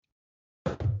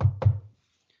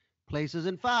Places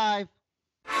in 5.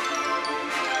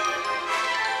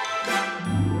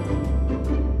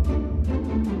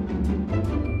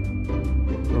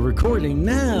 We're recording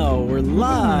now. We're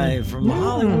live from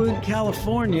Hollywood,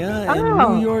 California, and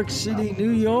New York City,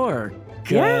 New York.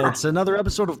 Yeah. It's another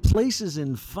episode of Places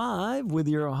in 5 with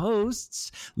your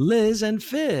hosts, Liz and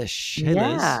Fish. Hey,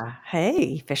 Liz.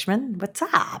 Hey, Fishman. What's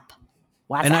up?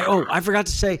 And I forgot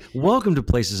to say, welcome to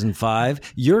Places in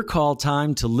 5, your call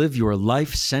time to live your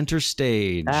life center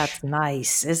stage. That's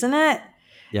nice, isn't it?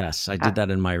 Yes, I did that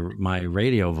in my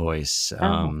radio voice.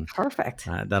 Perfect.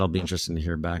 That'll be interesting to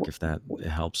hear back if that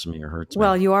helps me or hurts me.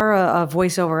 Well, you are a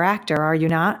voiceover actor, are you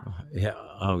not? Yeah.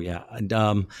 Oh, yeah.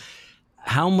 And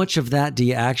how much of that do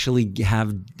you actually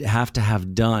have to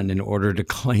have done in order to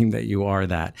claim that you are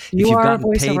that? If you've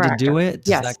gotten paid to do it,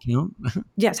 does that count?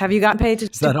 Yes. Have you gotten paid to?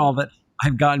 Is that all that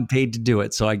I've gotten paid to do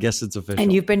it? So I guess it's official.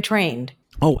 And you've been trained.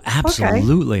 Oh,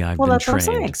 absolutely. Okay. I've been that's trained.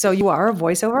 What I'm saying. So you are a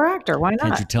voiceover actor. Why not?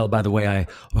 Can't you tell by the way I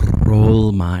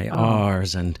roll my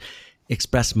R's and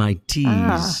express my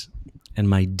T's and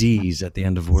my D's at the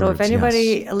end of words? So if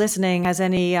anybody listening has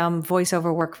any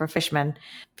voiceover work for Fishman,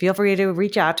 feel free to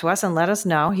reach out to us and let us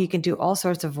know. He can do all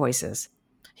sorts of voices.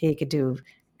 He could do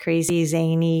crazy,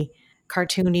 zany,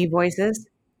 cartoony voices.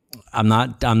 I'm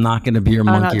not going to be your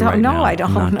monkey right now. No, I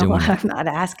don't know. I'm not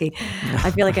asking. I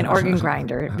feel like an organ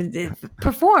grinder.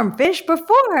 Perform, Fish,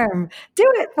 perform. Do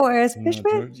it for us,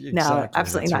 Fishman. Exactly. No,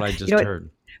 absolutely That's not. what I just heard.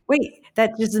 Wait,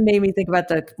 that just made me think about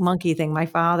the monkey thing. My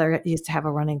father used to have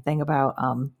a running thing about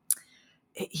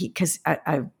because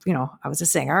I was a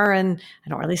singer and I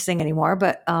don't really sing anymore,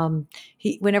 but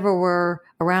whenever we're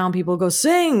around, people go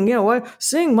sing. You know what?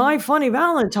 Sing My Funny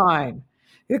Valentine.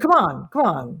 Yeah, come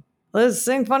on. Let's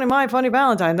sing My Funny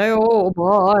Valentine. They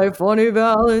My Funny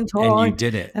Valentine. And you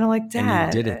did it. And I'm like, Dad,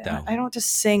 and you did it, though. I don't just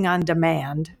sing on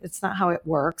demand. It's not how it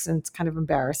works. And it's kind of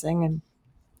embarrassing. And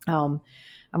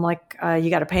I'm like, you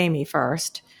got to pay me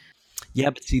first.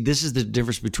 Yeah, but see, this is the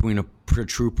difference between a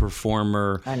true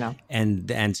performer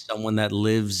and someone that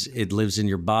lives in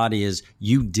your body is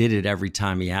you did it every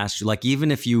time he asked you. Like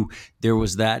even if there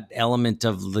was that element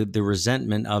of the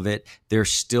resentment of it,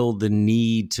 there's still the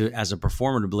need to, as a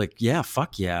performer, to be like, yeah,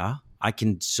 fuck yeah, I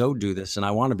can so do this, and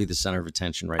I want to be the center of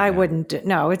attention right now. I wouldn't.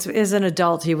 No, it's as an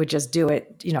adult, he would just do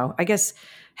it. I guess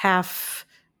half.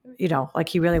 Like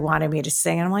he really wanted me to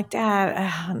sing. And I'm like,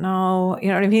 Dad, no, you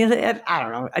know what I mean? I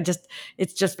don't know.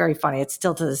 It's just very funny. It's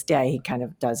still to this day, he kind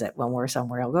of does it when we're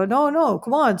somewhere. He'll go, no,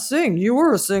 come on, sing. You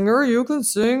were a singer. You can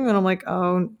sing. And I'm like,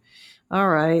 oh, all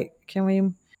right. Can we?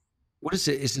 What is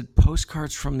it? Is it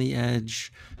Postcards from the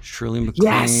Edge? Shirley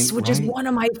MacLaine? Yes, which is one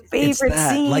of my favorite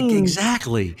scenes. Like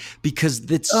exactly, because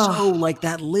it's so like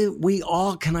that. We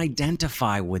all can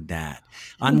identify with that.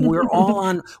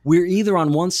 We're either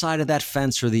on one side of that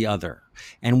fence or the other,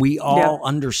 and we all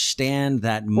understand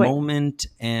that moment.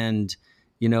 And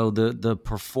the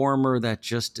performer that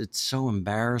just it's so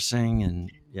embarrassing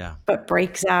and. Yeah. But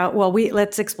breaks out. Well,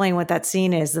 let's explain what that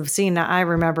scene is. The scene that I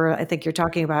remember, I think you're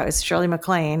talking about, is Shirley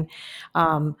MacLaine.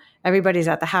 Everybody's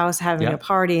at the house having a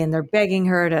party and they're begging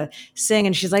her to sing.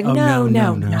 And she's like, no,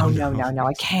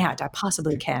 I can't. I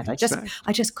possibly can't. I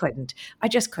just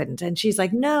couldn't. And she's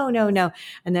like, no.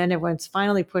 And then everyone's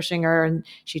finally pushing her and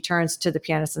she turns to the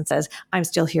pianist and says, I'm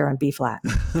still here on B flat.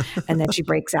 And then she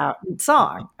breaks out in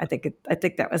song. I think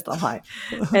that was the line.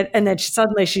 And then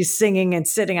suddenly she's singing and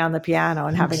sitting on the piano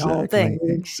and having a whole thing.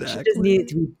 Exactly. She just needed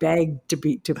to be begged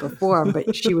to perform, but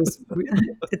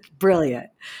it's brilliant.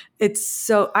 It's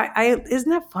so, isn't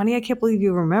that funny? I can't believe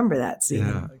you remember that scene.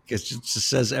 Yeah, it just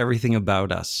says everything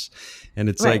about us. And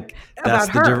it's right. like, that's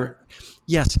about the her. difference.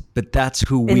 Yes, but that's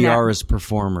who we are as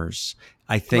performers.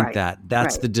 I think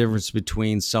that's the difference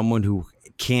between someone who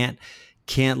can't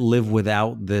live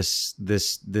without this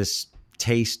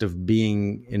taste of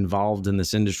being involved in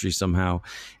this industry somehow,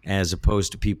 as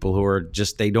opposed to people who are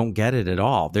just, they don't get it at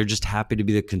all. They're just happy to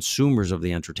be the consumers of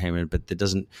the entertainment, but it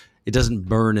doesn't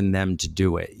burn in them to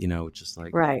do it, just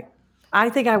like. Right. I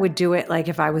think I would do it like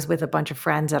if I was with a bunch of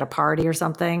friends at a party or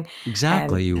something.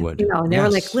 Exactly, you would. And they were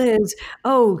like, Liz,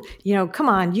 come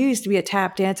on, you used to be a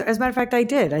tap dancer. As a matter of fact, I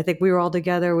did. I think we were all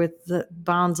together with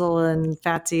Bonzel and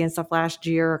Fatsy and stuff last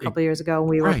year, a couple of years ago, and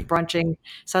we were brunching.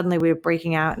 Suddenly we were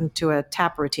breaking out into a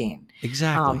tap routine.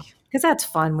 Exactly. Because that's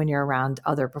fun when you're around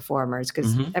other performers,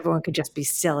 because everyone could just be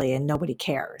silly and nobody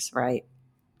cares, right?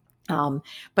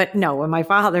 But no, when my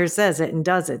father says it and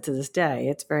does it to this day,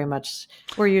 it's very much,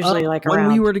 we're usually like around.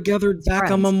 When we were together back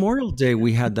friends. on Memorial Day,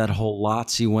 we had that whole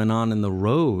Lotsie went on in the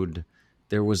road.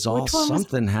 There was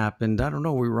something happened. I don't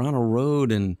know. We were on a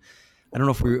road and I don't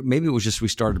know if maybe it was just we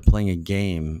started playing a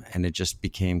game and it just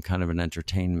became kind of an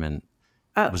entertainment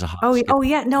It was a hop, skip. Oh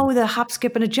yeah, no, the hop,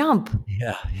 skip, and a jump.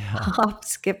 Yeah. Hop,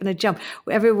 skip, and a jump.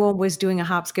 Everyone was doing a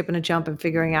hop, skip, and a jump and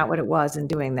figuring out what it was and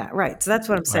doing that. Right. So that's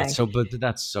what I'm saying. So, but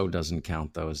that doesn't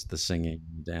count though as the singing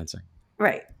and dancing.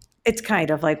 Right. It's kind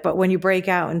of like, but when you break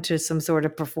out into some sort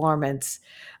of performance,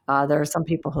 there are some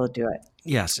people who'll do it.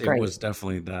 Yes, it was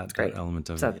definitely that element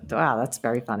of it. Wow, that's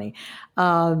very funny.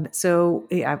 So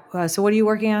what are you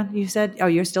working on? You said,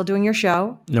 you're still doing your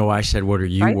show? No, I said, what are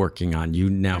you working on?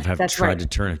 You now have tried to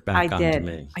turn it back on to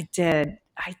me. I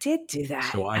did do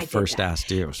that. So I first asked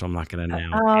you, so I'm not going to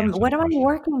now. What am I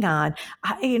working on?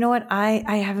 You know what?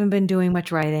 I haven't been doing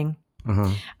much writing.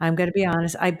 I'm going to be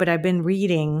honest. But I've been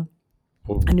reading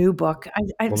a new book.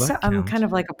 I'm kind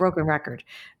of like a broken record.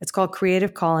 It's called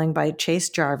Creative Calling by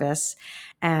Chase Jarvis,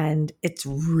 and it's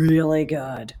really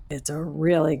good. It's a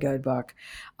really good book.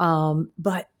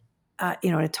 But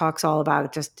it talks all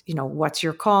about just, what's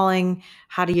your calling,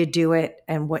 how do you do it,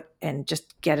 and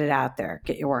just get it out there,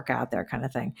 get your work out there, kind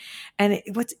of thing. And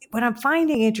what I'm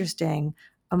finding interesting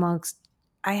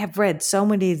I have read so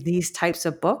many of these types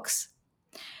of books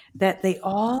that they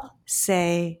all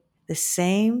say the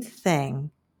same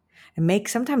thing and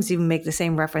sometimes even make the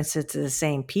same references to the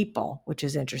same people, which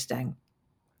is interesting.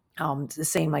 The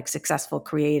same like successful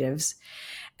creatives.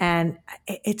 And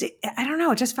I don't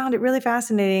know, I just found it really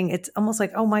fascinating. It's almost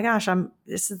like, oh my gosh,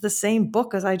 this is the same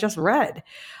book as I just read.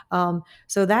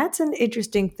 So that's an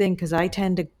interesting thing, because I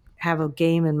tend to have a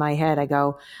game in my head. I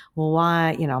go, well,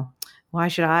 why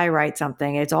should I write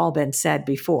something? It's all been said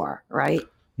before, right?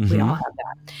 We all have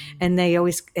that. And they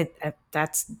always,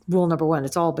 that's rule number one.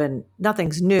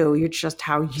 Nothing's new. It's just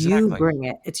how you bring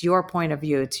it. It's your point of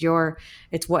view. It's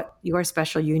what your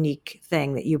special, unique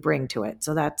thing that you bring to it.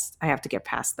 So I have to get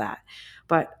past that.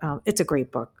 But it's a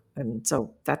great book. And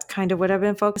so that's kind of what I've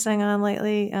been focusing on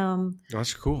lately.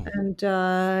 That's cool. And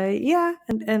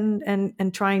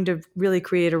and trying to really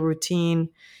create a routine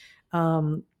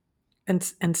and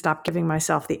stop giving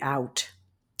myself the out.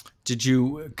 Did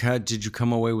you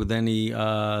come away with any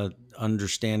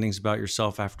understandings about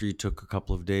yourself after you took a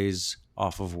couple of days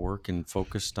off of work and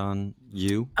focused on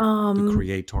you, the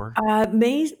creator?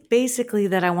 Basically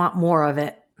that I want more of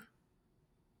it.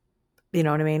 You know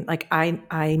what I mean? Like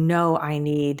I know I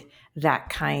need that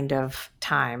kind of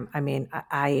time. I mean,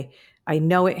 I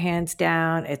know it hands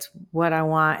down. It's what I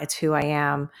want. It's who I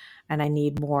am. And I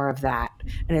need more of that.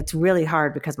 And it's really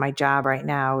hard because my job right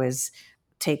now is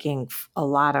taking a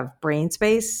lot of brain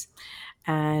space,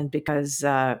 and because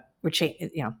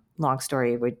long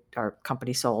story, our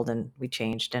company sold and we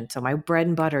changed, and so my bread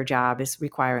and butter job is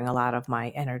requiring a lot of my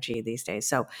energy these days.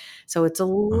 So it's a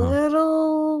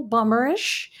little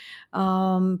bummerish,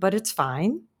 but it's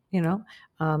fine.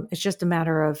 It's just a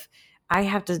matter of I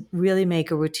have to really make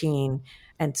a routine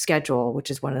and schedule, which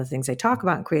is one of the things I talk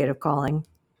about in Creative Calling,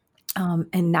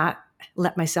 and not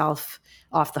let myself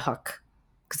off the hook.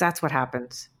 Because that's what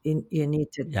happens. You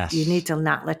need to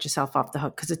not let yourself off the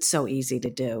hook, because it's so easy to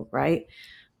do, right?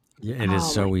 Yeah, it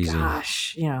is so easy.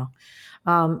 Gosh, So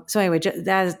anyway,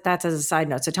 that's as a side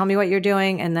note. So tell me what you're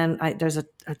doing, and then there's a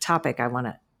topic I want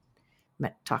to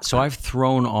talk. So I've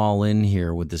thrown all in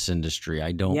here with this industry.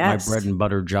 My bread and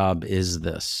butter job is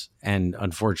this, and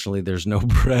unfortunately, there's no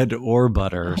bread or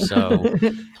butter. So,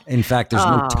 in fact, there's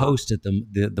no toast at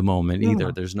the moment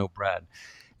either. There's no bread,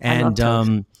 and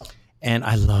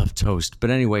I love toast. But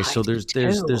anyway, so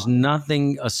there's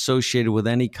nothing associated with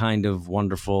any kind of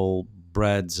wonderful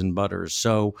breads and butters.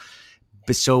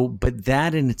 But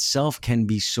that in itself can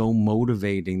be so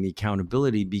motivating, the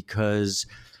accountability, because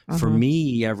for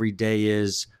me, every day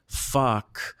is,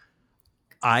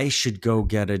 I should go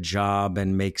get a job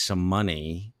and make some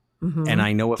money. And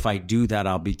I know if I do that,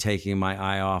 I'll be taking my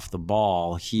eye off the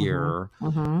ball here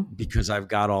because I've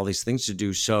got all these things to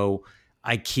do. So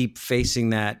I keep facing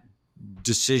that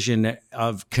decision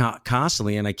of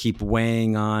constantly, and I keep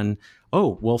weighing on,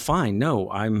 oh, well, fine. No,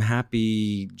 I'm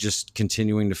happy just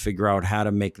continuing to figure out how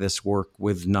to make this work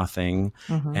with nothing.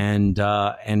 And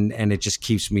it just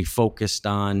keeps me focused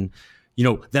on,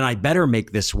 then I better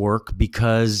make this work,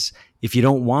 because if you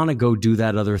don't want to go do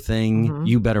that other thing,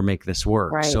 you better make this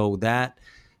work. Right. So that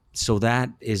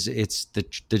is, it's the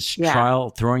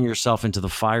trial, throwing yourself into the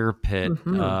fire pit.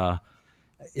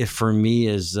 It for me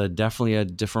is definitely a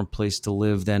different place to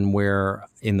live than where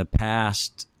in the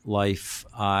past life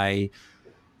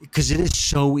because it is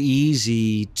so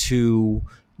easy to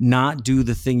not do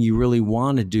the thing you really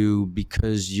want to do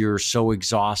because you're so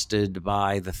exhausted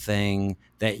by the thing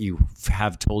that you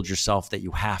have told yourself that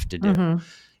you have to do,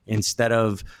 instead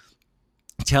of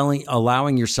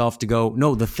allowing yourself to go,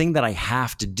 no, the thing that I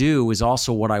have to do is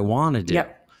also what I want to do.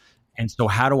 Yep. And so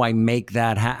how do I make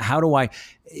that? How do I,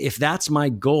 if that's my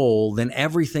goal, then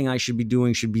everything I should be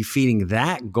doing should be feeding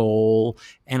that goal.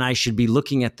 And I should be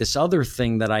looking at this other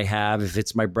thing that I have, if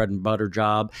it's my bread and butter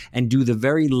job, and do the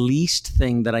very least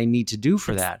thing that I need to do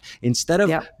for that. Instead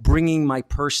of bringing my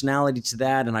personality to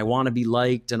that, and I want to be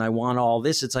liked and I want all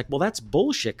this, it's like, well, that's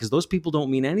bullshit, because those people don't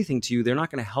mean anything to you. They're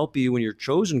not going to help you in your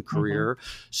chosen career.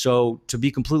 So to be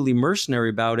completely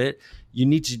mercenary about it, you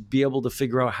need to be able to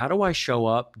figure out, how do I show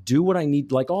up, do what I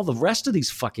need, like all the rest of these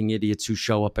fucking idiots who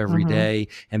show up every day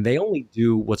and they only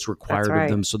do what's required of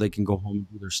them so they can go home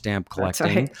and do their stamp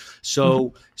collecting.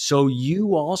 So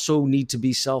you also need to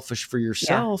be selfish for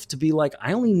yourself to be like,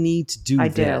 I only need to do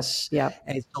this.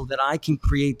 And so that I can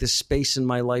create this space in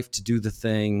my life to do the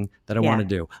thing that I want to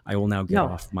do. I will now get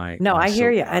off my I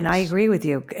hear you. And I agree with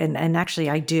you. And actually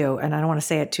I do. And I don't want to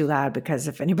say it too loud, because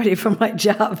if anybody from my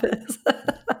job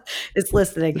is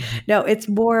listening, no, it's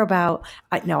more about,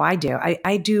 I do.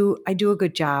 I do a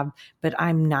good job, but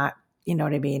I'm not, you know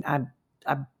what I mean? I'm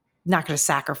not going to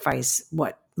sacrifice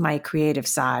what my creative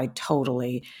side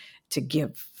totally to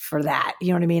give for that. You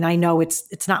know what I mean? I know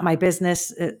it's not my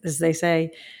business, as they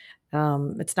say.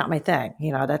 It's not my thing.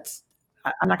 You know,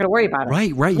 I'm not going to worry about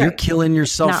it. Right. You're killing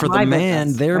yourself for the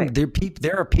man.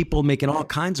 There are people making all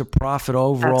kinds of profit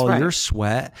over all your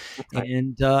sweat,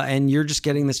 and you're just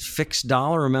getting this fixed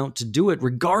dollar amount to do it,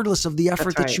 regardless of the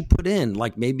effort that you put in.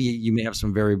 Like maybe you may have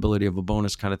some variability of a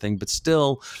bonus kind of thing, but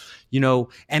still, you know,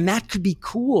 and that could be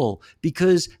cool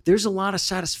because there's a lot of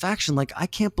satisfaction. Like, I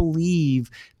can't believe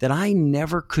that I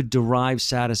never could derive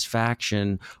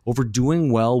satisfaction over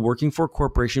doing well, working for a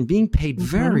corporation, being paid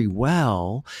very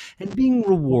well, and being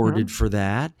rewarded for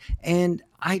that. And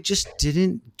I just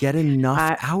didn't get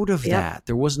enough out of that.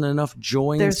 There wasn't enough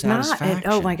joy and satisfaction.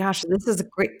 Oh my gosh, this is a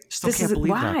great.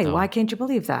 Why can't you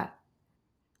believe that?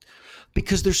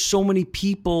 Because there's so many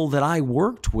people that I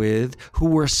worked with who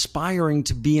were aspiring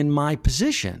to be in my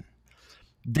position.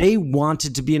 They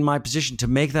wanted to be in my position, to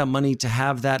make that money, to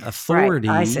have that authority.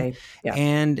 Right, I see. Yeah.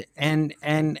 And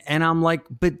I'm like,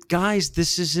 but guys,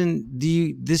 this isn't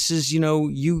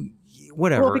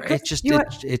whatever. Well,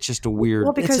 it's just a weird.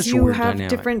 Well, because you have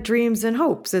different dreams and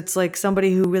hopes. It's like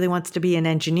somebody who really wants to be an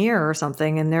engineer or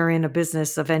something, and they're in a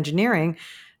business of engineering,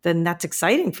 then that's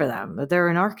exciting for them. They're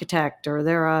an architect, or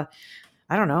they're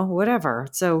I don't know, whatever.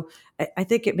 So I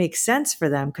think it makes sense for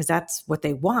them because that's what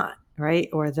they want, right?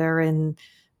 Or they're in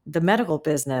the medical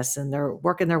business and they're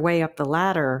working their way up the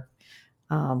ladder,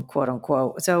 quote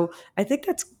unquote. So I think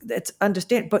that's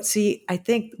understand. But see, I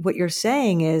think what you're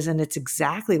saying is, and it's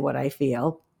exactly what I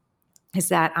feel, is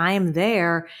that I am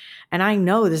there and I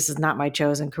know this is not my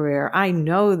chosen career. I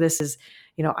know this is,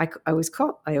 you know, I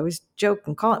always joke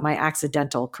and call it my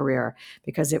accidental career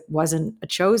because it wasn't a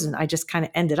chosen. I just kind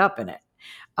of ended up in it.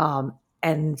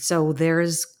 And so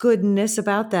there's goodness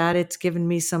about that. It's given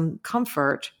me some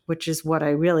comfort, which is what I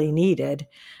really needed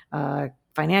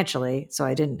financially. So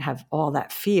I didn't have all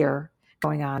that fear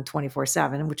going on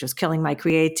 24/7, which was killing my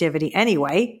creativity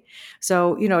anyway.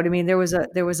 So, you know what I mean? There was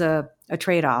a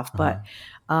trade-off, but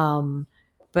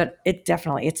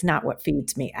it's not what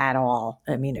feeds me at all.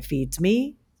 I mean, it feeds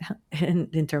me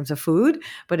in terms of food,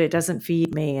 but it doesn't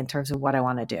feed me in terms of what I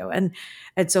want to do. And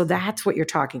so that's what you're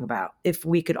talking about. If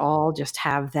we could all just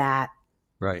have that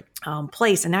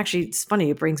place. And actually, it's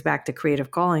funny, it brings back to Creative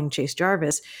Calling, Chase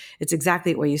Jarvis. It's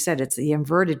exactly what you said. It's the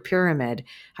inverted pyramid,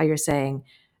 how you're saying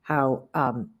how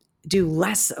do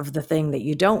less of the thing that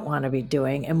you don't want to be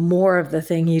doing and more of the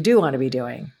thing you do want to be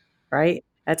doing, right?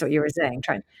 That's what you were saying,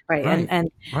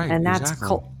 and that's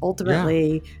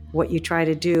ultimately what you try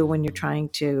to do when you're trying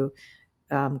to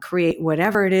create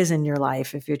whatever it is in your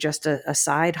life. If you're just a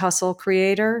side hustle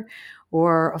creator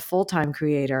or a full-time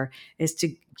creator, is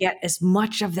to get as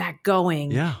much of that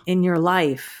going in your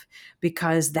life,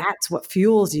 because that's what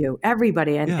fuels you.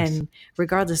 Everybody, and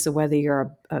regardless of whether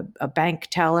you're a bank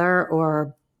teller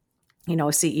or, you know,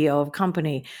 a CEO of a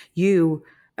company,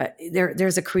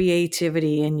 there's a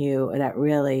creativity in you that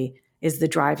really is the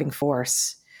driving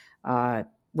force,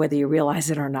 whether you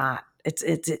realize it or not.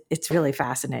 It's really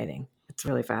fascinating. It's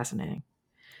really fascinating.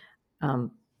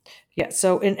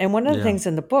 So, and one of the things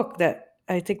in the book that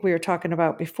I think we were talking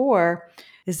about before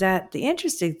is that the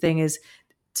interesting thing is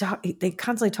they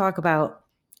constantly talk about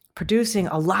producing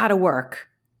a lot of work,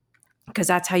 because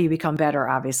that's how you become better,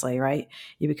 obviously, right?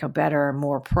 You become better,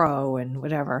 more pro and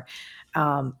whatever.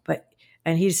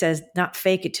 And he says, not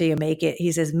fake it till you make it.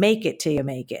 He says, make it till you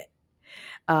make it,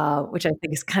 which I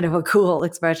think is kind of a cool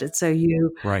expression. So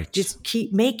you just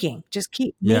keep making,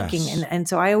 making. And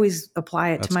so I always apply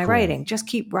it to my writing. Just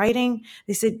keep writing.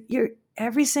 They said,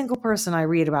 every single person I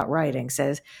read about writing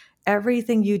says,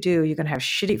 Everything you do, you're going to have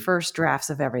shitty first drafts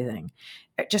of everything.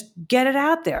 Just get it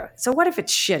out there. So what if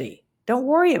it's shitty? Don't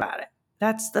worry about it.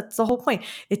 That's the whole point.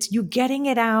 It's you getting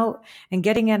it out and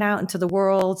getting it out into the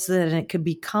world so that it could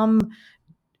become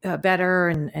better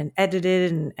and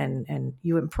edited and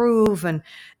you improve. And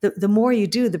the more you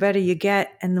do, the better you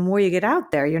get. And the more you get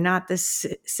out there, you're not this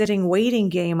sitting waiting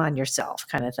game on yourself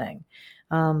kind of thing.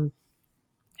 And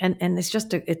it's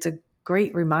just it's a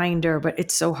great reminder, but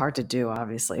it's so hard to do,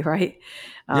 obviously. Right.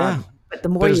 Yeah. But the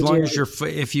more but as you long do, as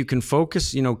if you can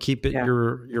focus, keep it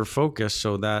your focus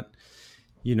so that,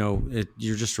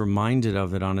 you're just reminded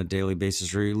of it on a daily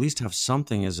basis, or you at least have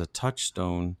something as a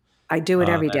touchstone. I do it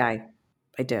every day.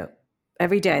 I do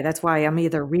every day. That's why I'm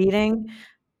either reading,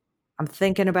 I'm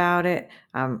thinking about it.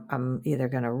 I'm either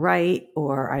going to write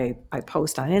or I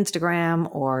post on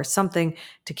Instagram or something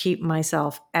to keep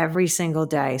myself every single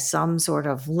day, some sort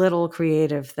of little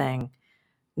creative thing,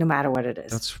 no matter what it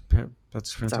is.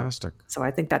 That's fantastic. So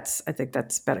I think that's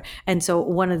better. And so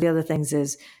one of the other things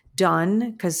is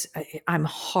done, because I'm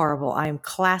horrible. I'm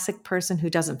classic person who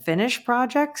doesn't finish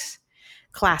projects.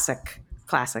 Classic.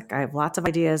 I have lots of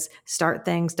ideas, start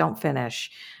things, don't finish.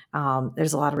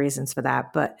 There's a lot of reasons for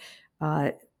that, but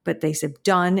they said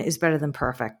done is better than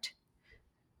perfect.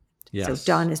 Yes. So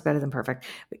done is better than perfect.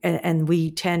 And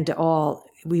we tend to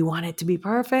we want it to be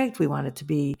perfect. We want it to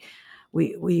be,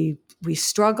 we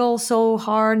struggle so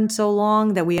hard and so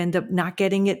long that we end up not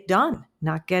getting it done,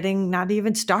 not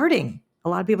even starting. A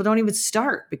lot of people don't even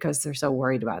start because they're so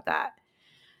worried about that.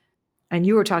 And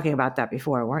you were talking about that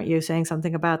before, weren't you? Saying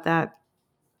something about that?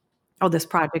 Oh, this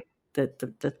project, the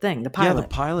thing, the pilot. Yeah, the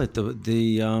pilot.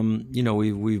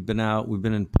 We've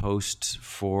been in post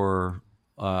for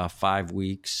 5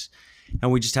 weeks,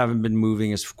 and we just haven't been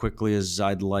moving as quickly as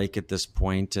I'd like at this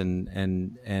point.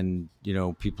 And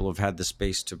people have had the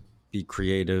space to be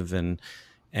creative, and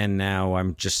now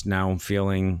I'm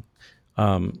feeling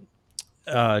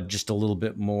just a little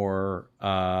bit more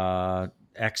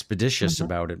expeditious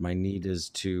about it. My need is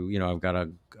to, I've got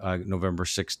a November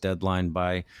 6th deadline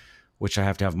by which I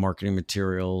have to have marketing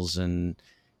materials and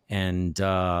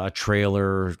a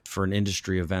trailer for an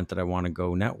industry event that I want to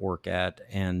go network at.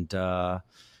 And so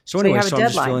I'm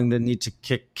just feeling the need to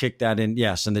kick that in.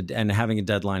 Yes, and having a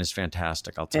deadline is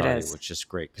fantastic, I'll tell you, which is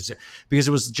great. Because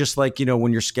it was just like,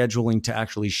 when you're scheduling to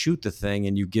actually shoot the thing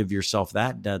and you give yourself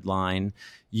that deadline,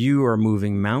 you are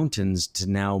moving mountains to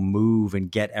now move and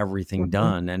get everything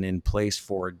done and in place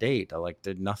for a date.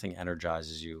 Nothing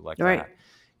energizes you like that.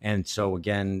 And so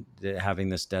again, having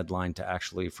this deadline to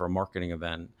actually for a marketing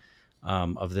event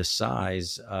of this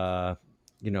size,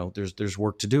 there's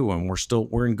work to do, and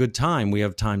we're in good time. We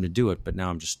have time to do it, but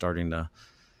now I'm just starting to.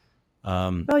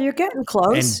 Well, you're getting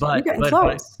close. You're getting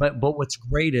close. But what's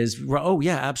great is, oh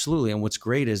yeah, absolutely. And what's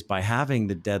great is by having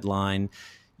the deadline,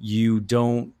 you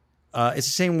don't. It's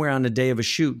the same way on the day of a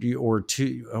shoot or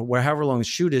two, however long the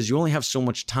shoot is, you only have so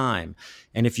much time.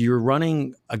 And if you're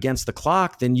running against the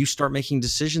clock, then you start making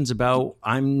decisions about,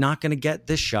 I'm not going to get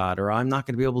this shot, or I'm not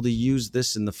going to be able to use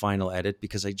this in the final edit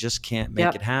because I just can't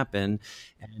make it happen.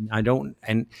 And I don't,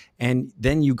 and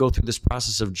then you go through this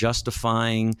process of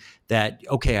justifying that,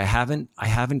 okay, I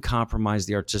haven't compromised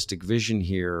the artistic vision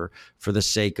here for the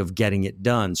sake of getting it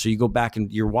done. So you go back and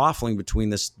you're waffling between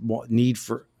this need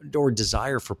for or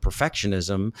desire for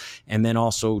perfectionism, and then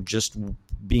also just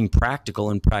being practical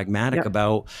and pragmatic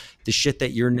about the shit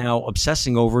that you're now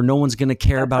obsessing over. No one's going to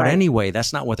care about anyway.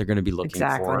 That's not what they're going to be looking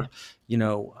for.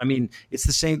 I mean, it's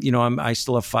the same, I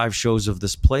still have 5 shows of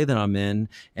this play that I'm in.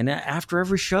 And after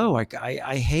every show,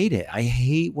 I hate it. I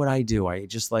hate what I do. I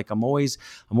just I'm always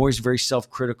very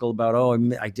self-critical about,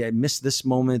 I missed this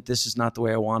moment. This is not the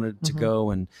way I wanted it to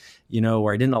go. And,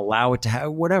 or I didn't allow it to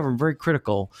have whatever. I'm very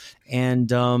critical.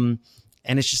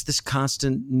 And it's just this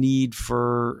constant need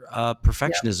for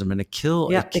perfectionism, and it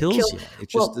kills you.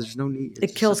 It's just there's no need.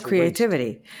 It kills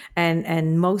creativity,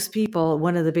 and most people.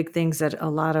 One of the big things that a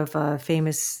lot of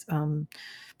famous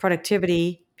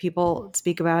productivity people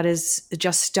speak about is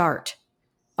just start.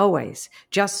 Always,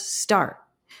 just start.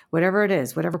 Whatever it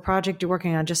is, whatever project you're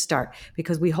working on, just start.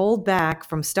 Because we hold back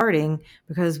from starting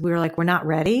because we're not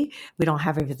ready. We don't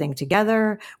have everything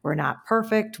together. We're not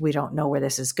perfect. We don't know where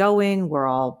this is going. We're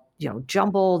all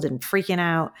jumbled and freaking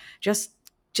out. Just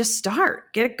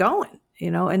start, get it going,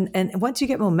 and once you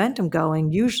get momentum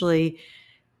going, usually,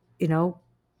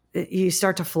 you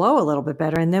start to flow a little bit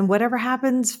better. And then whatever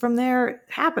happens from there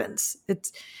happens.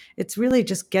 It's really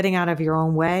just getting out of your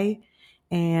own way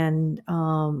and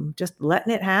just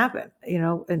letting it happen,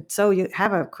 and so you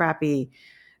have a crappy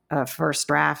first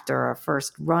draft or a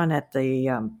first run at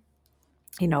the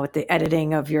with the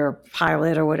editing of your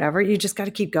pilot or whatever. You just got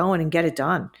to keep going and get it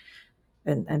done.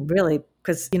 And really,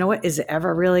 because you know what, is it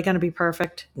ever really going to be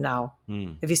perfect? No.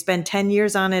 If you spend 10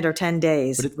 years on it or 10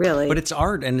 days, but it's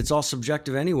art, and it's all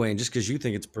subjective anyway. And just because you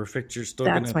think it's perfect, you're still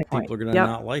going to, people are going to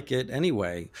not like it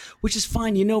anyway, which is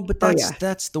fine, but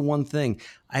that's the one thing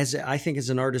I think as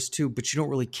an artist too, but you don't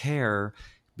really care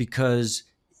because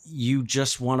you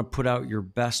just want to put out your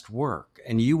best work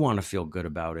and you want to feel good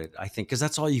about it. I think, because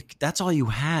that's all you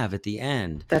have at the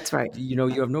end. That's right. You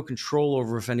have no control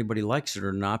over if anybody likes it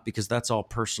or not, because that's all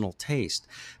personal taste.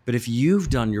 But if you've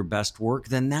done your best work,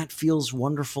 then that feels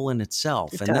wonderful in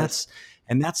itself. That's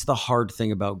the hard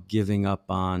thing about giving up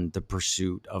on the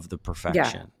pursuit of the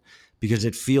perfection, because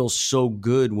it feels so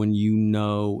good when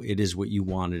it is what you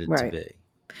wanted it to be.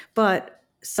 But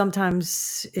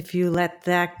sometimes if you let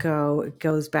that go, it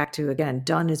goes back to, again,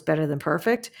 done is better than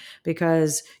perfect,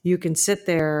 because you can sit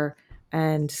there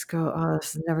and go, oh,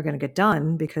 this is never going to get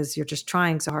done because you're just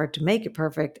trying so hard to make it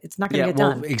perfect. It's not going to get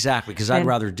done. Exactly. Because I'd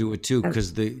rather do it too,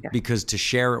 because to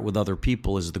share it with other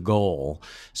people is the goal.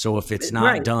 So if it's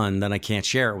not done, then I can't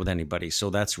share it with anybody. So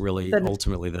that's really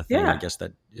ultimately the thing, I guess,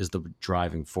 that is the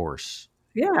driving force.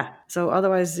 Yeah. So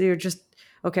otherwise you're just,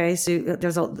 okay, so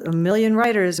there's a million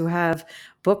writers who have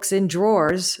books in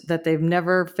drawers that they've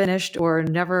never finished or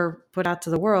never put out to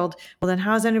the world. Well, then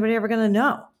how's anybody ever going to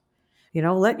know?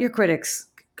 Let your critics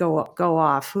go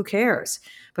off. Who cares?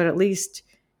 But at least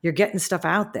you're getting stuff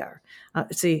out there.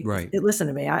 Listen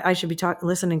to me. I should be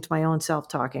listening to my own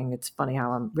self-talking. It's funny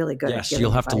how I'm really good at giving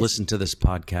you'll have advice. To listen to this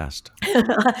podcast.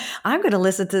 I'm going to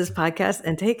listen to this podcast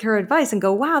and take her advice and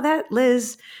go, wow, that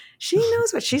Liz, she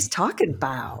knows what she's talking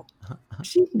about.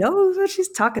 She knows what she's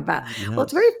talking about. Yes. Well,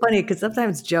 it's very funny because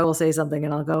sometimes Joe will say something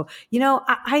and I'll go,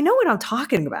 I know what I'm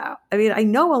talking about. I mean, I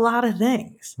know a lot of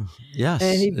things. Yes,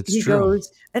 and he true.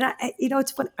 Goes, and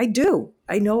it's funny. I do.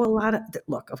 I know a lot of,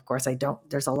 look, of course I don't,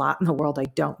 there's a lot in the world I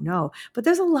don't know, but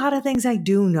there's a lot of things I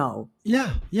do know.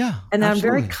 Yeah. And absolutely. I'm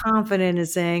very confident in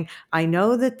saying, I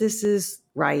know that this is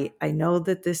right. I know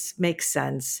that this makes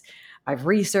sense. I've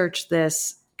researched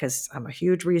this because I'm a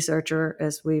huge researcher,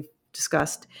 as we've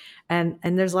discussed, and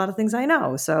there's a lot of things I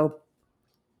know. So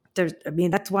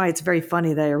that's why it's very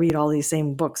funny that I read all these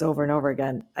same books over and over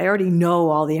again. I already know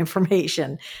all the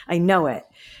information. I know it.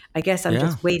 I guess I'm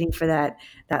just waiting for that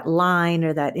line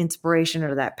or that inspiration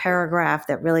or that paragraph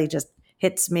that really just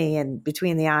hits me and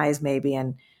between the eyes maybe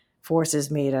and forces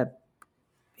me to,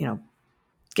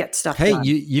 get stuff done.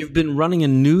 Hey, you've been running a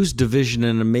news division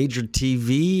in a major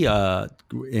TV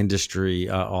industry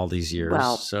all these years.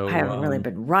 Well, so I haven't really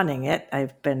been running it.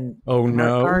 I've been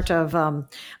part of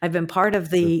I've been part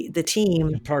of the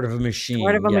team. Part of a machine.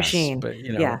 Part of a machine. But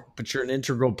but you're an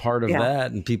integral part of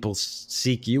that, and people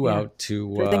seek you out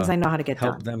to things I know how to get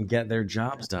help them get their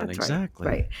jobs done. That's exactly.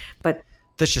 Right. But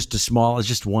that's just it's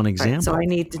just one example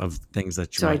of things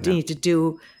that you So I need to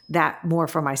do that more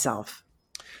for myself.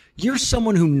 You're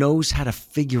someone who knows how to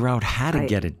figure out how to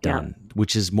get it done,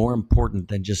 which is more important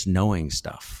than just knowing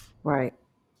stuff. Right.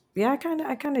 Yeah, I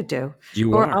kind of do.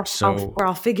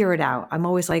 I'll figure it out. I'm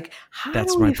always like, how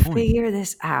do we figure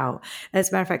this out? As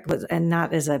a matter of fact, and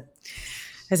not as a,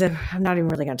 I'm not even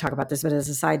really going to talk about this, but as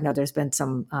a side note, there's been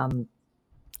some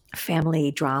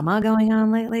family drama going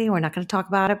on lately. We're not going to talk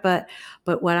about it, but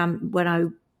what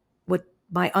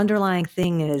my underlying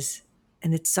thing is,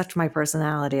 and it's such my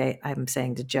personality, I'm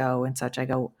saying to Joe and such, I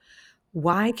go,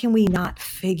 why can we not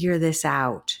figure this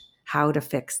out, how to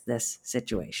fix this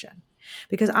situation?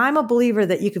 Because I'm a believer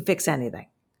that you can fix anything.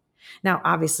 Now,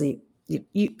 obviously,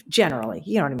 you generally,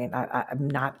 you know what I mean? I'm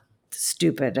not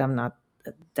stupid. I'm not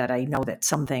that I know that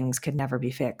some things can never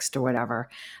be fixed or whatever.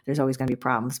 There's always going to be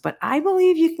problems. But I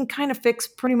believe you can kind of fix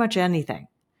pretty much anything.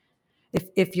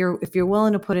 If you're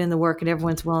willing to put in the work and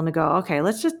everyone's willing to go, okay,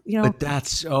 let's just, but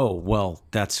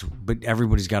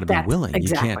everybody's got to be willing.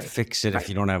 Exactly. You can't fix it if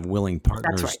you don't have willing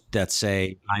partners that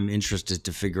say, I'm interested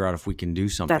to figure out if we can do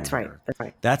something. That's right.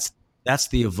 That's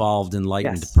the evolved,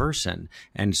 enlightened person.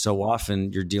 And so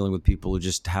often you're dealing with people who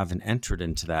just haven't entered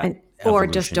into that or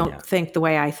just don't think the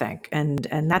way I think. And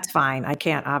that's fine. I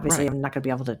can't, obviously, I'm not going to be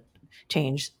able to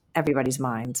change everybody's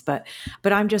minds, but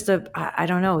I'm just I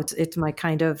don't know. It's my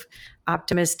kind of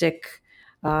optimistic,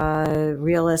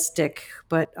 realistic,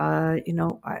 but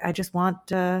I just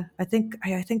want, I think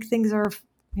things are,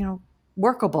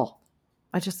 workable.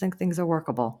 I just think things are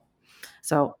workable.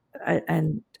 So,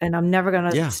 and I'm never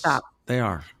going to stop. They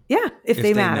are. Yeah. If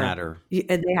they matter.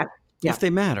 If they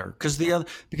matter,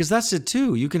 because that's it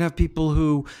too. You can have people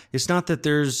who, it's not that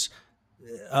there's,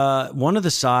 one of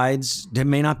the sides that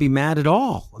may not be mad at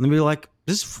all, and they'll be like,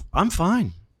 I'm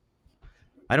fine.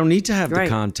 I don't need to have the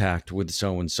contact with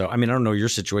so and so. I mean, I don't know your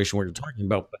situation, what you're talking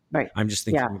about, but I'm just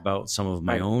thinking about some of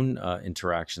my own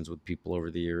interactions with people over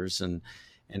the years, and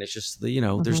it's just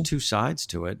there's two sides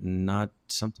to it, and not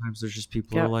sometimes there's just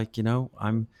people who are like,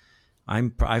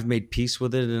 I've made peace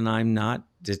with it, and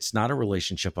it's not a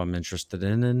relationship I'm interested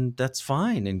in, and that's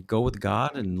fine, and go with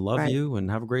God and love you and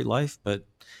have a great life, but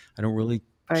I don't really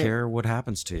care what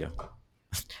happens to you.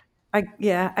 I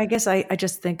guess I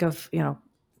just think of, there's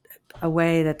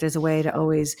a way to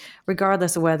always,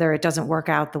 regardless of whether it doesn't work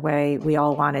out the way we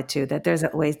all want it to, that there's a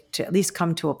way to at least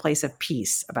come to a place of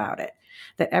peace about it,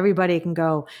 that everybody can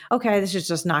go, okay, this is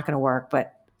just not going to work,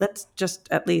 but let's just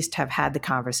at least have had the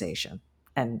conversation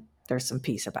and there's some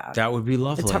peace about it. That would be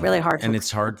lovely. It's really hard.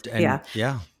 It's hard.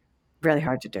 Really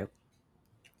hard to do.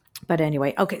 But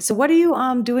anyway, okay. So what are you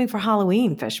doing for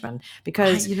Halloween, Fishman?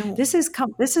 Because this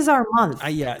is our month.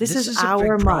 This is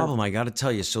our big problem. I got to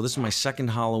tell you. So this is my second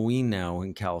Halloween now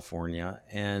in California,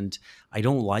 and I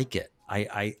don't like it.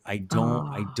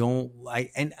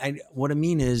 What I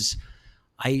mean is,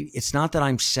 it's not that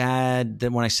I'm sad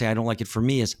that when I say I don't like it, for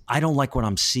me is I don't like what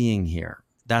I'm seeing here.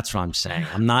 That's what I'm saying.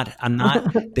 I'm not,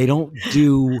 they don't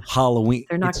do Halloween.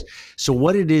 They're not. So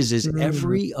what it is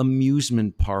every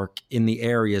amusement park in the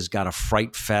area has got a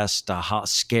Fright Fest, a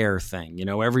scare thing,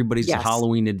 everybody's a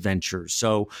Halloween adventure.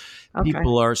 So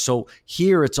people are, so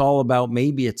here it's all about,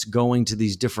 maybe it's going to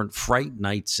these different fright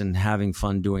nights and having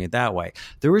fun doing it that way.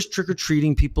 There is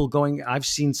trick-or-treating people going. I've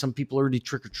seen some people already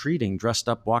trick-or-treating, dressed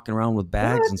up, walking around with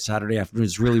bags on Saturday afternoon.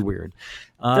 It's really weird.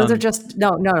 Those are just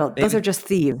no. Those are just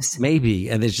thieves. Maybe,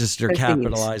 and it's just they're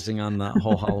capitalizing on the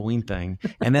whole Halloween thing.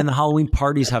 And then the Halloween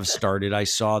parties have started. I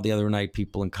saw the other night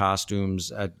people in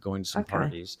costumes at going to some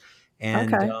parties,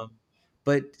 and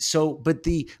but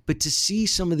to see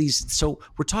some of these. So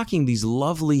we're talking these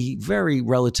lovely, very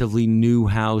relatively new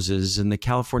houses in the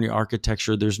California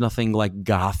architecture. There's nothing like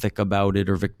Gothic about it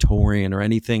or Victorian or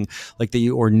anything like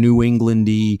or New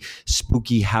Englandy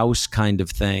spooky house kind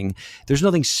of thing. There's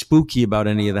nothing spooky about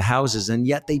any of the houses, and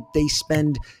yet they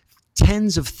spend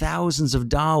tens of thousands of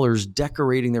dollars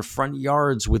decorating their front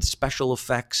yards with special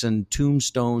effects and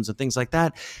tombstones and things like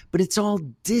that. But it's all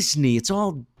Disney. It's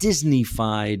all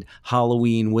Disney-fied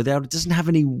Halloween it doesn't have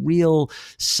any real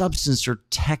substance or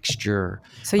texture.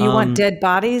 So you want dead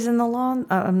bodies in the lawn?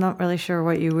 I'm not really sure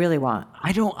what you really want.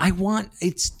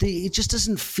 It just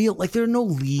doesn't feel like there are no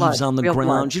leaves on the ground.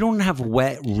 Blood. You don't have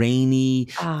wet, rainy,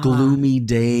 gloomy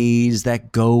days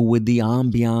that go with the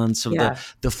ambiance of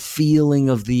the feeling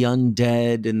of the undead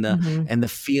and the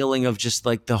feeling of just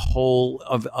like the whole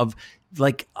of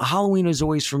like Halloween is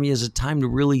always for me as a time to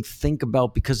really think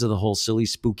about, because of the whole silly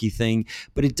spooky thing,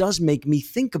 but it does make me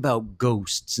think about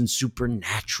ghosts and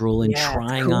supernatural and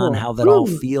trying on how that all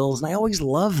feels. And I always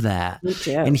love that. Me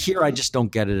too. And here I just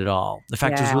don't get it at all. The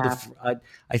fact is,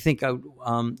 I think I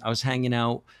was hanging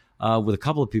out with a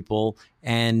couple of people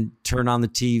and turned on the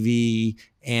TV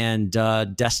and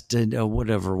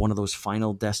whatever, one of those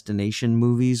Final Destination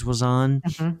movies was on.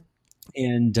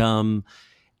 And I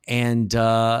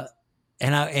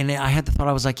had the thought,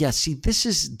 I was like, see, this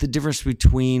is the difference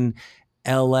between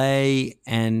LA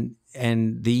and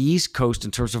the East Coast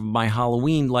in terms of my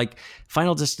Halloween. Like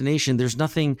Final Destination, there's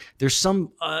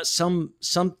some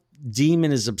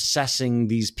demon is obsessing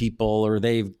these people, or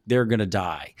they're going to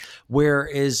die.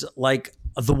 Whereas like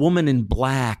The Woman in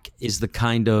Black is the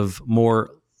kind of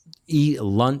more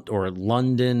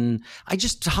London.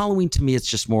 Halloween to me, it's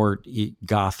just more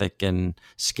Gothic and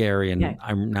scary, and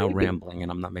I'm now rambling and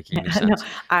I'm not making any sense.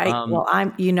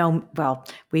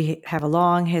 We have a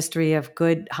long history of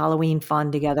good Halloween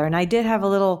fun together, and I did have a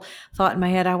little thought in my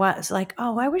head. I was like,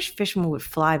 I wish Fishman would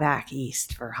fly back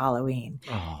east for Halloween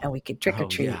and we could trick or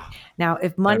treat. Yeah. Now,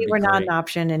 if money were not an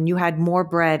option and you had more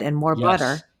bread and more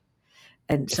butter.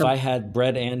 And if I had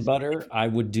bread and butter, I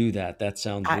would do that. That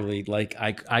sounds really like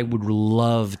I would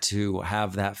love to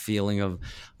have that feeling of,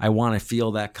 I want to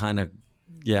feel that kind of,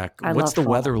 What's the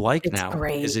weather like now?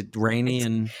 Great. Is it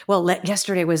rainy?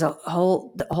 Yesterday was the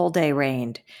whole day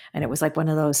rained, and it was like one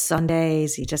of those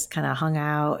Sundays. You just kind of hung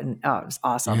out, and it was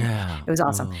awesome. Yeah. It was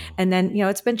awesome. And then,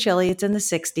 it's been chilly. It's in the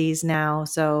 60s now.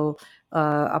 So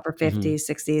upper 50s,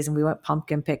 60s. And we went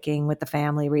pumpkin picking with the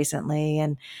family recently.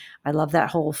 And I love that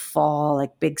whole fall,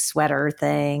 like big sweater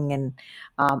thing. And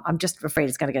I'm just afraid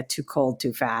it's going to get too cold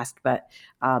too fast. But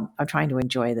I'm trying to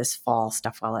enjoy this fall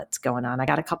stuff while it's going on. I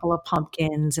got a couple of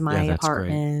pumpkins in my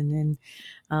apartment.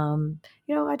 Great. And,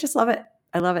 I just love it.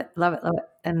 I love it, love it, love it.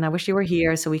 And I wish you were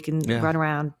here so we can run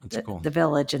around the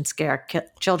village and scare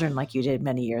children like you did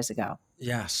many years ago.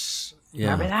 Yes.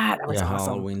 Yeah. Remember that? That was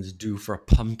awesome. Halloween's due for a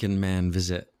Pumpkin Man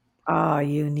visit. Oh,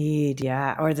 you need,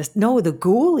 yeah. Or the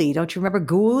ghoulie. Don't you remember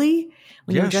ghoulie?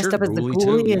 When you were dressed sure. up as the Ghoulie too.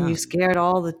 ghoulie and Yeah. you scared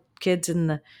all the kids in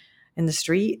the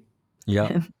street?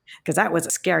 Yep. Because that was a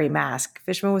scary mask.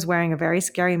 Fishman was wearing a very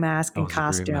scary mask That and was a great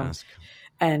costume mask.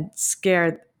 and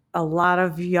scared a lot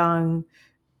of young,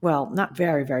 well, not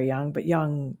very, very young, but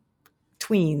young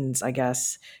tweens, I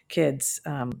guess, kids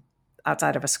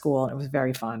outside of a school. It was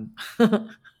very fun. What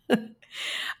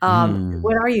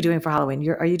are you doing for Halloween?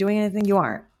 Are you doing anything? You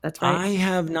aren't. That's right. I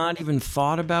have not even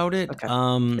thought about it. Okay.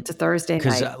 It's a Thursday night.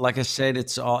 Because, like I said,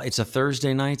 it's a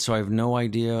Thursday night, so I have no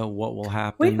idea what will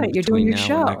happen. Wait a minute, you're doing between your now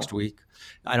show and next week.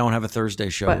 I don't have a Thursday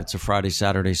show. But- It's a Friday,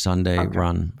 Saturday, Sunday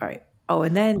run. All right. Oh,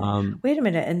 and then wait a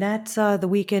minute, and that's the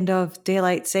weekend of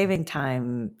daylight savings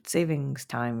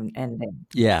time ending.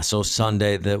 Yeah, so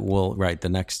Sunday the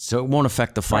next. So it won't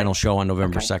affect the final show on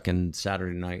November 2nd,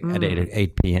 Saturday night at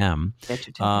 8 p.m. Get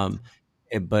your tickets.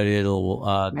 But it'll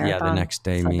the Marathon next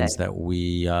day Sunday. means that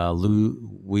we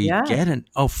get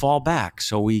fall back,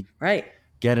 so we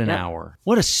get an hour.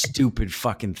 What a stupid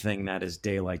fucking thing that is,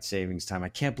 daylight savings time. I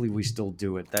can't believe we still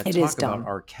do it. It is dumb. About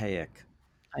archaic.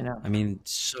 I know. I mean,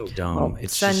 so dumb. Well,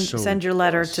 it's send your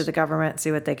letter to the government,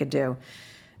 see what they could do.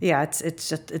 Yeah,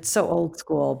 it's so old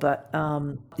school, but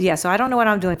so I don't know what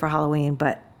I'm doing for Halloween,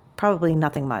 but probably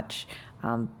nothing much.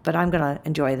 But I'm gonna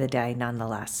enjoy the day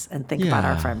nonetheless and think about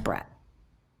our friend Brett,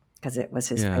 because it was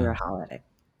his favorite holiday.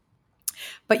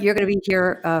 But you're going to be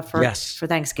here for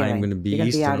Thanksgiving. I'm going to be You're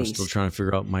east, be and out I'm east. still trying to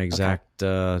figure out my exact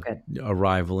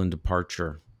arrival and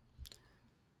departure.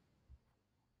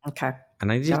 Okay.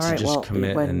 And I need to just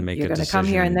commit and make a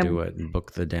decision and do it and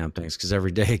book the damn things, because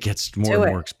every day it gets more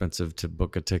and more expensive to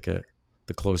book a ticket.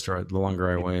 The longer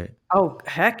I wait. Oh,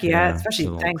 heck yeah!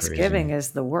 Especially Thanksgiving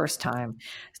is the worst time.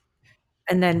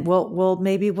 And then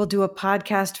maybe we'll do a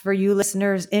podcast for you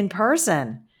listeners in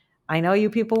person. I know you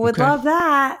people would love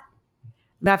that.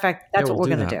 Matter of fact, that's what we're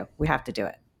going to do. We have to do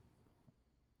it.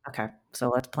 Okay, so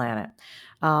let's plan it.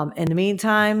 In the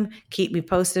meantime, keep me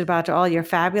posted about all your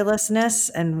fabulousness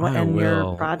and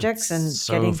your projects and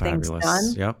getting things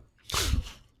done. Yep.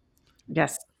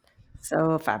 Yes,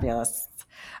 so fabulous.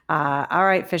 All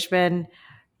right, Fishman,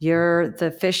 you're the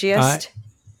fishiest.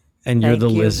 And you're the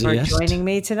lizziest. Thank you for joining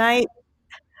me tonight.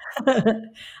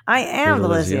 I am the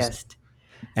lizziest.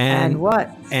 And what?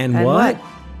 And what?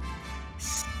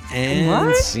 And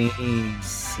what? Scene.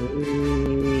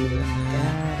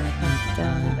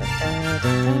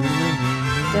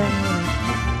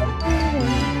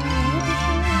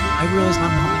 I realize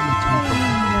I'm humming the tune.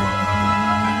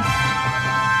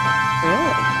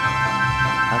 Really?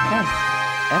 Okay.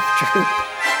 F Troop.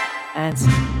 And